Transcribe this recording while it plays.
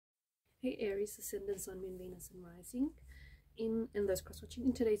Hey Aries, Ascendant, Sun, Moon, Venus and Rising. And those cross-watching,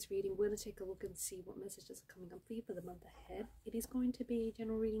 in today's reading, we're going to take a look and see what messages are coming up for you for the month ahead. It is going to be a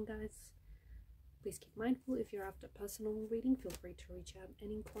general reading, guys. Please keep mindful. If you're after personal reading, feel free to reach out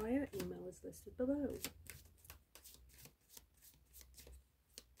and inquire. Email is listed below.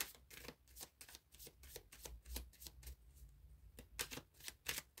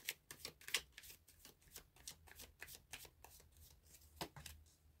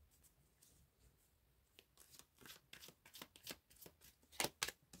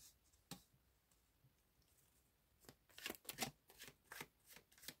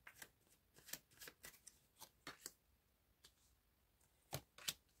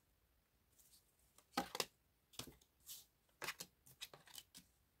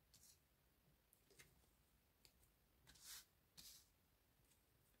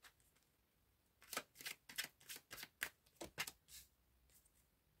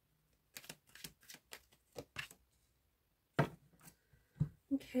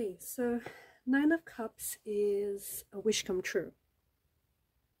 Okay, so Nine of Cups is a wish come true.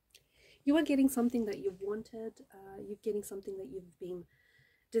 You are getting something that you've wanted. You're getting something that you've been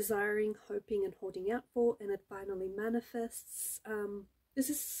desiring, hoping and holding out for, and it finally manifests. This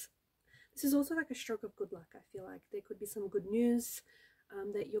is also like a stroke of good luck. I feel like there could be some good news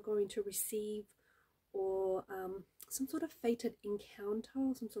that you're going to receive, or some sort of fated encounter,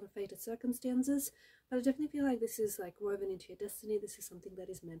 or some sort of fated circumstances. But I definitely feel like this is like woven into your destiny. This is something that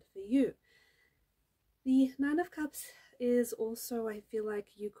is meant for you. The Nine of Cups is also, I feel like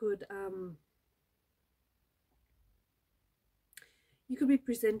you could be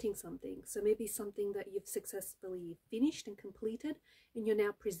presenting something. So maybe something that you've successfully finished and completed, and you're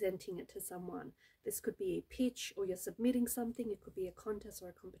now presenting it to someone. This could be a pitch, or you're submitting something. It could be a contest or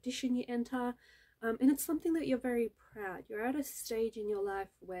a competition you enter. And it's something that you're very proud. You're at a stage in your life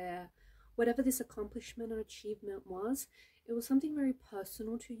where whatever this accomplishment or achievement was, it was something very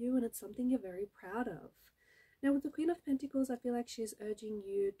personal to you, and it's something you're very proud of. Now with the Queen of Pentacles, I feel like she's urging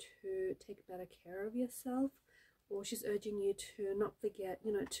you to take better care of yourself, or she's urging you to not forget,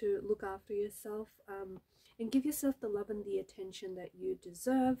 to look after yourself and give yourself the love and the attention that you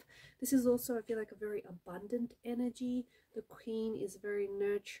deserve. This is also, I feel like, a very abundant energy. The Queen is very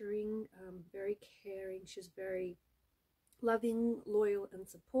nurturing, very caring. She's very loving, loyal and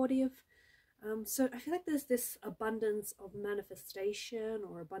supportive. So I feel like there's this abundance of manifestation,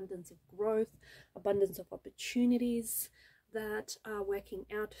 or abundance of growth, abundance of opportunities that are working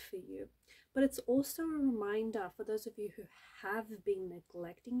out for you. But it's also a reminder for those of you who have been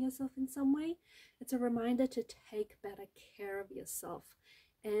neglecting yourself in some way. It's a reminder to take better care of yourself,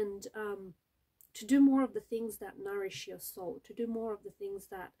 and to do more of the things that nourish your soul, to do more of the things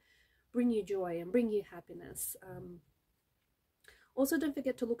that bring you joy and bring you happiness. Also, don't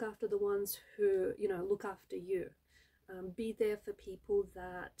forget to look after the ones who, look after you. Be there for people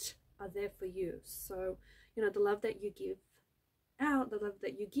that are there for you. So, the love that you give out, the love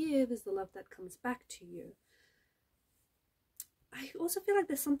that you give is the love that comes back to you. I also feel like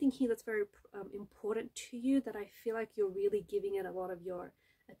there's something here that's very important to you, that I feel like you're really giving it a lot of your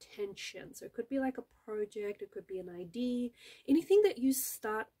attention. So it could be like a project, it could be an idea, anything that you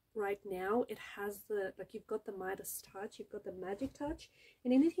start right now. It has the, like, you've got the Midas touch, you've got the magic touch,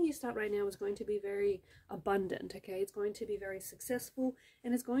 and anything you start right now is going to be very abundant. Okay, it's going to be very successful,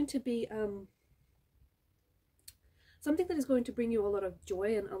 and it's going to be something that is going to bring you a lot of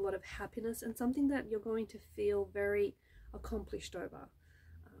joy and a lot of happiness, and something that you're going to feel very accomplished over.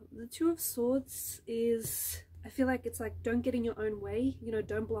 The Two of Swords is, I feel like it's like, don't get in your own way,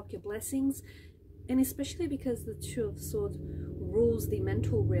 don't block your blessings. And especially because the Two of Swords rules the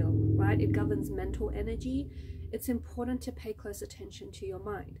mental realm, right? It governs mental energy. It's important to pay close attention to your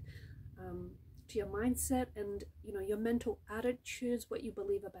mind, to your mindset, and your mental attitudes, what you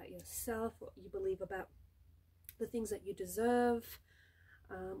believe about yourself, what you believe about the things that you deserve,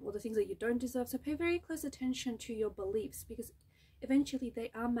 or the things that you don't deserve. So pay very close attention to your beliefs, because eventually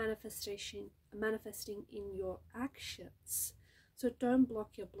they are manifesting in your actions. So don't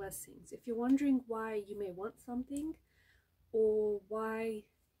block your blessings. If you're wondering why you may want something, or why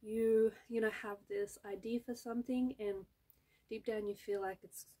you have this idea for something, and deep down you feel like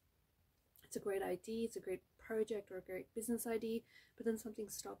it's a great idea, it's a great project or a great business idea, but then something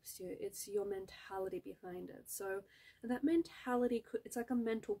stops you, it's your mentality behind it. So that mentality it's like a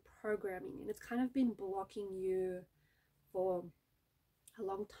mental programming, and it's kind of been blocking you for a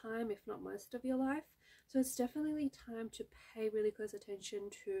long time, if not most of your life. So it's definitely time to pay really close attention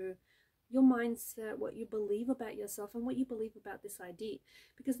to your mindset, what you believe about yourself, and what you believe about this idea.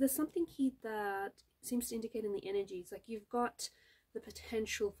 Because there's something here that seems to indicate in the energies, like you've got the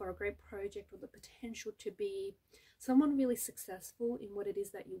potential for a great project, or the potential to be someone really successful in what it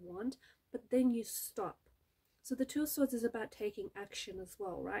is that you want, but then you stop. So the Two of Swords is about taking action as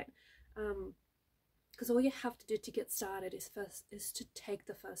well, right? Because all you have to do to get started is to take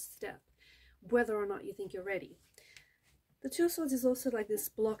the first step, whether or not you think you're ready. The Two of Swords is also like this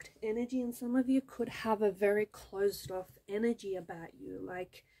blocked energy, and some of you could have a very closed off energy about you.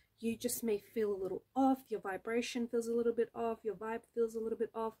 Like, you just may feel a little off, your vibration feels a little bit off, your vibe feels a little bit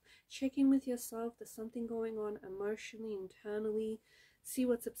off. Check in with yourself. There's something going on emotionally, internally. See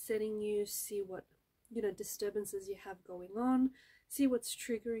what's upsetting you, see what, you know, disturbances you have going on, see what's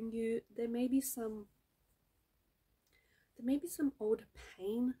triggering you. There may be some old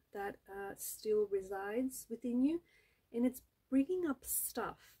pain that still resides within you, and it's bringing up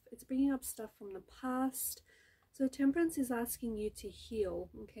stuff. It's bringing up stuff from the past. So Temperance is asking you to heal,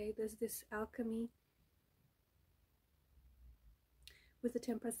 okay? There's this alchemy with the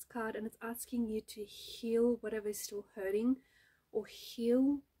Temperance card, and it's asking you to heal whatever is still hurting, or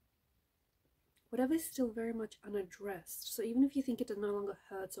heal whatever is still very much unaddressed. So even if you think it no longer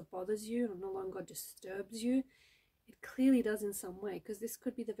hurts or bothers you, or no longer disturbs you, it clearly does in some way, because this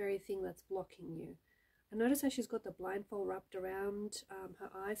could be the very thing that's blocking you. And notice how she's got the blindfold wrapped around her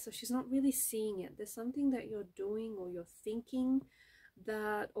eyes, so she's not really seeing it. There's something that you're doing or you're thinking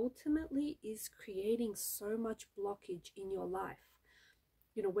that ultimately is creating so much blockage in your life.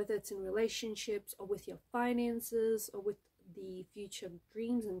 You know, whether it's in relationships, or with your finances, or with the future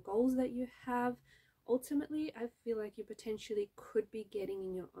dreams and goals that you have. Ultimately, I feel like you potentially could be getting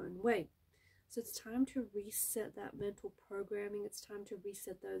in your own way. So it's time to reset that mental programming. It's time to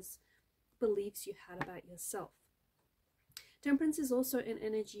reset those beliefs you had about yourself. Temperance is also an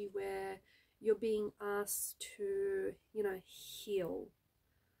energy where you're being asked to, you know, heal.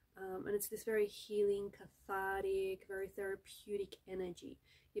 And it's this very healing, cathartic, very therapeutic energy.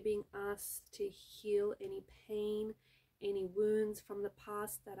 You're being asked to heal any pain, any wounds from the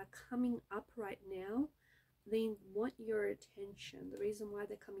past that are coming up right now. They want your attention. The reason why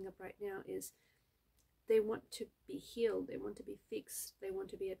they're coming up right now is they want to be healed, they want to be fixed, they want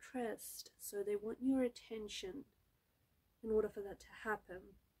to be addressed. So they want your attention in order for that to happen.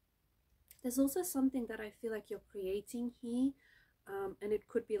 There's also something that I feel like you're creating here, and it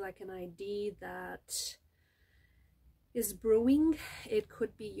could be like an idea that is brewing. It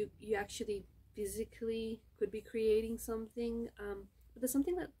could be you actually physically could be creating something, but there's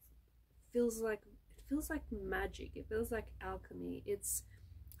something that feels like magic. It feels like alchemy. It's,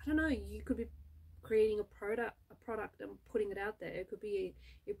 I don't know, you could be creating a product and putting it out there. It could be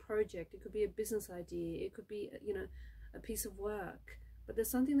a project, it could be a business idea, it could be, you know, a piece of work, but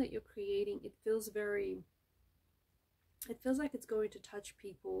there's something that you're creating. It feels like it's going to touch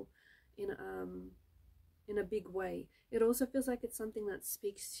people in a big way. It also feels like it's something that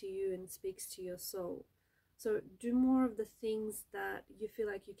speaks to you and speaks to your soul. So do more of the things that you feel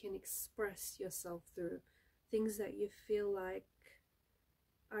like you can express yourself through, things that you feel like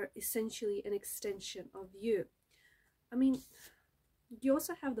are essentially an extension of you. I mean, you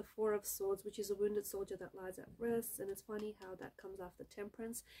also have the Four of Swords, which is a wounded soldier that lies at rest, and it's funny how that comes after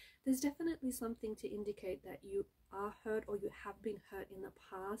Temperance. There's definitely something to indicate that you are hurt, or you have been hurt in the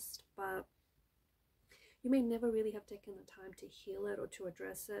past, but you may never really have taken the time to heal it or to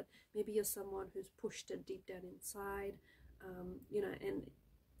address it. Maybe you're someone who's pushed it deep down inside, you know, and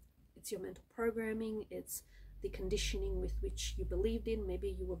it's your mental programming, it's the conditioning with which you believed in.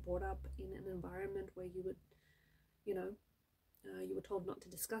 Maybe you were brought up in an environment where you would, you know, you were told not to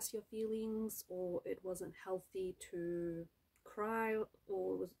discuss your feelings, or it wasn't healthy to cry,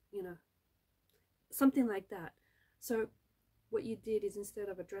 or was, you know, something like that. So what you did is, instead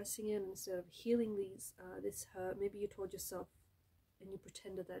of addressing it, instead of healing this hurt, maybe you told yourself and you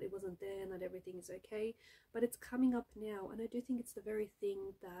pretended that it wasn't there and that everything is okay, but it's coming up now, and I do think it's the very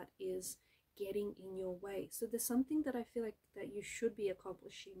thing that is getting in your way. So there's something that I feel like that you should be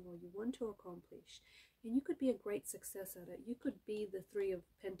accomplishing, or you want to accomplish, and you could be a great success at it. You could be the Three of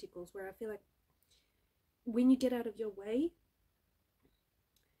Pentacles, where I feel like when you get out of your way,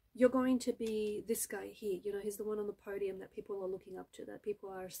 you're going to be this guy here. You know, he's the one on the podium that people are looking up to, that people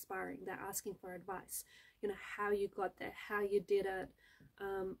are aspiring, they're asking for advice, you know, how you got there, how you did it,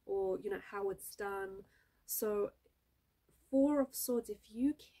 or, you know, how it's done. So Four of Swords, if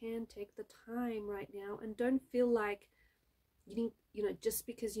you can take the time right now, and don't feel like you need, you know, just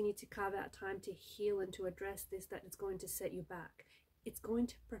because you need to carve out time to heal and to address this, that it's going to set you back. It's going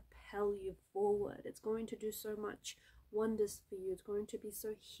to propel you forward. It's going to do so much wonders for you. It's going to be so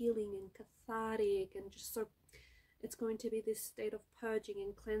healing and cathartic, and just so, it's going to be this state of purging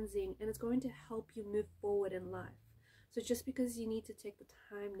and cleansing, and it's going to help you move forward in life. So just because you need to take the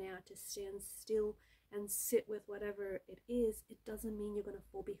time now to stand still and sit with whatever it is, it doesn't mean you're going to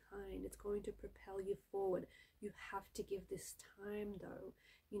fall behind. It's going to propel you forward. You have to give this time though.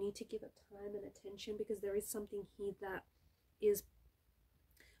 You need to give it time and attention, because there is something here that is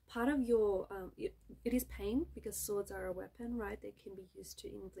part of your, it is pain, because swords are a weapon, right? They can be used to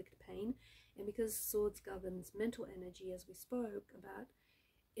inflict pain. And because swords governs mental energy, as we spoke about,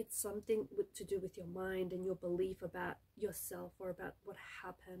 it's something to do with your mind and your belief about yourself, or about what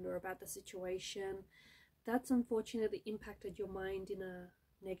happened, or about the situation that's unfortunately impacted your mind in a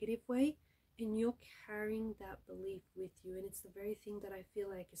negative way, and you're carrying that belief with you, and it's the very thing that I feel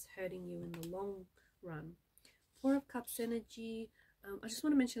like is hurting you in the long run. Four of Cups energy. I just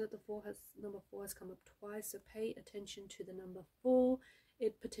want to mention that the number 4 has come up twice, so pay attention to the number 4.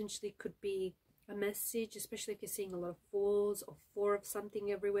 It potentially could be a message, especially if you're seeing a lot of 4s or 4 of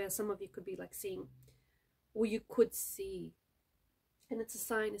something everywhere. Some of you could be like seeing, or you could see, and it's a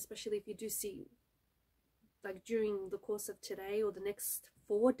sign, especially if you do see, like during the course of today or the next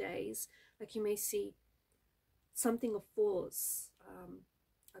 4 days, like you may see something of 4s,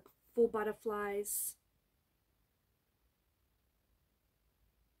 like 4 butterflies,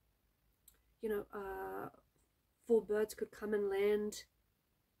 you know, 4 birds could come and land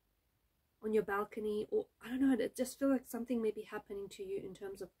on your balcony, or I don't know, it just feels like something may be happening to you in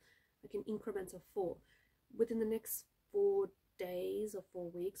terms of like in increments of 4. Within the next 4 days or 4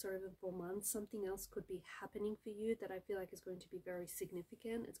 weeks or even 4 months, something else could be happening for you that I feel like is going to be very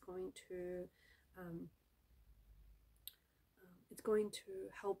significant. It's going to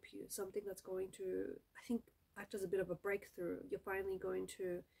help you, something that's going to, I think, act as a bit of a breakthrough. You're finally going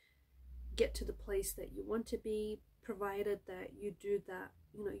to get to the place that you want to be, provided that you do that,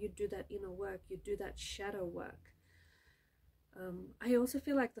 you know, you do that inner work, you do that shadow work. I also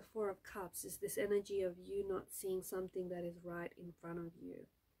feel like the 4 of Cups is this energy of you not seeing something that is right in front of you.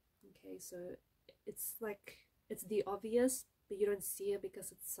 Okay, so it's like, it's the obvious, but you don't see it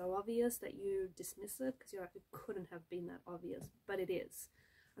because it's so obvious that you dismiss it, because you're like, it couldn't have been that obvious, but it is.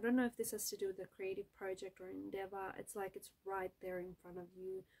 I don't know if this has to do with a creative project or endeavor. It's like it's right there in front of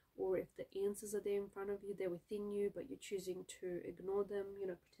you, or if the answers are there in front of you, they're within you, but you're choosing to ignore them, you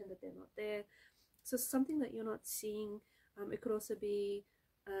know, pretend that they're not there. So something that you're not seeing. It could also be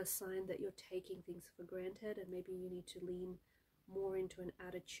a sign that you're taking things for granted, and maybe you need to lean more into an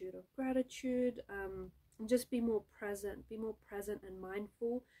attitude of gratitude, and just be more present and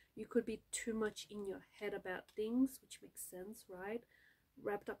mindful. You could be too much in your head about things, which makes sense, right?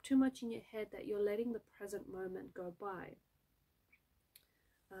 Wrapped up too much in your head that you're letting the present moment go by.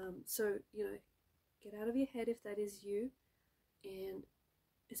 So, you know, get out of your head if that is you, and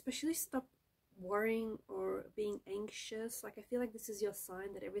especially stop worrying or being anxious. Like, I feel like this is your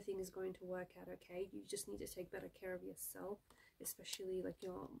sign that everything is going to work out okay. You just need to take better care of yourself, especially like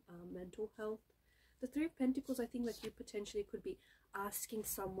your mental health. The 3 of Pentacles, I think like you potentially could be asking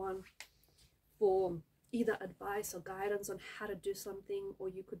someone for either advice or guidance on how to do something, or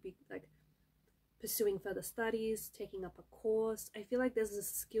you could be like pursuing further studies, taking up a course. I feel like there's a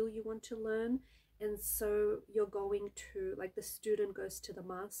skill you want to learn, and so you're going to, like, the student goes to the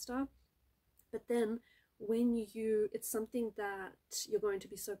master, but then when it's something that you're going to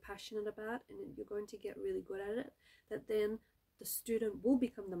be so passionate about and you're going to get really good at it, that then the student will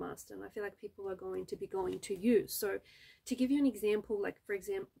become the master, and I feel like people are going to be going to you. So to give you an example, like for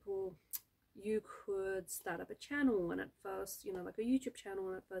example, you could start up a channel, and at first, you know, like a YouTube channel,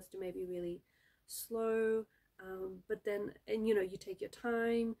 and at first it may be really slow, but then, and you know, you take your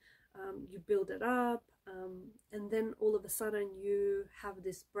time, you build it up, and then all of a sudden you have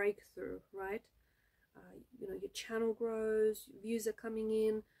this breakthrough, right? You know, your channel grows, views are coming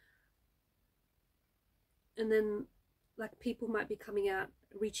in, and then like people might be coming out,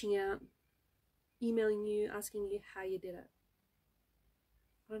 reaching out, emailing you, asking you how you did it.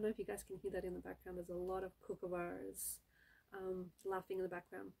 I don't know if you guys can hear that in the background. There's a lot of kookaburras laughing in the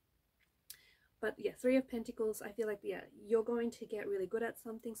background. But yeah, 3 of Pentacles, I feel like, yeah, you're going to get really good at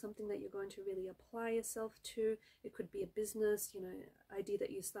something that you're going to really apply yourself to. It could be a business, you know, idea that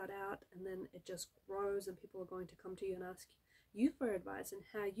you start out and then it just grows, and people are going to come to you and ask you for advice and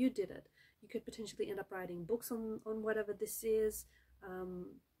how you did it. You could potentially end up writing books on whatever this is.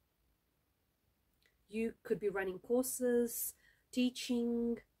 You could be running courses,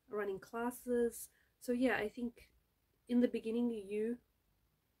 teaching, running classes. So yeah, I think in the beginning you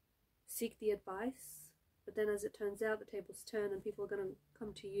seek the advice, but then as it turns out, the tables turn and people are going to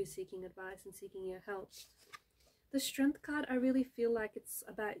come to you seeking advice and seeking your help. The Strength card, I really feel like it's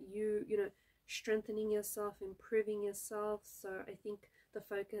about you, you know, strengthening yourself, improving yourself. So I think the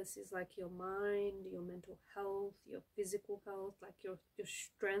focus is like your mind, your mental health, your physical health, like your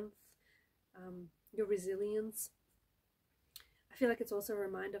strength, your resilience. I feel like it's also a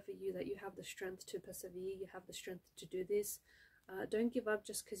reminder for you that you have the strength to persevere, you have the strength to do this. Don't give up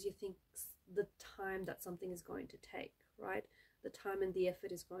just because you think the time that something is going to take, right? The time and the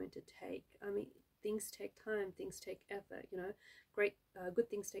effort is going to take. I mean, things take time, things take effort, you know. Good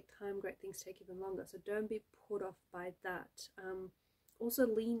things take time, great things take even longer. So don't be put off by that. Also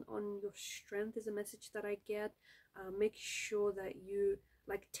lean on your strength is a message that I get. Make sure that you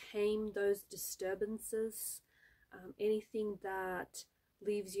like tame those disturbances. Anything that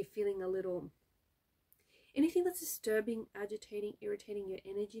leaves you feeling a little, anything that's disturbing, agitating, irritating your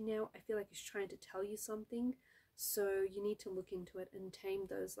energy now, I feel like it's trying to tell you something. So you need to look into it and tame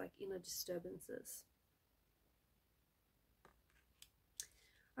those like inner disturbances.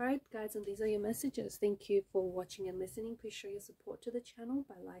 Alright guys, and these are your messages. Thank you for watching and listening. Please show your support to the channel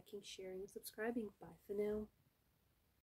by liking, sharing, and subscribing. Bye for now.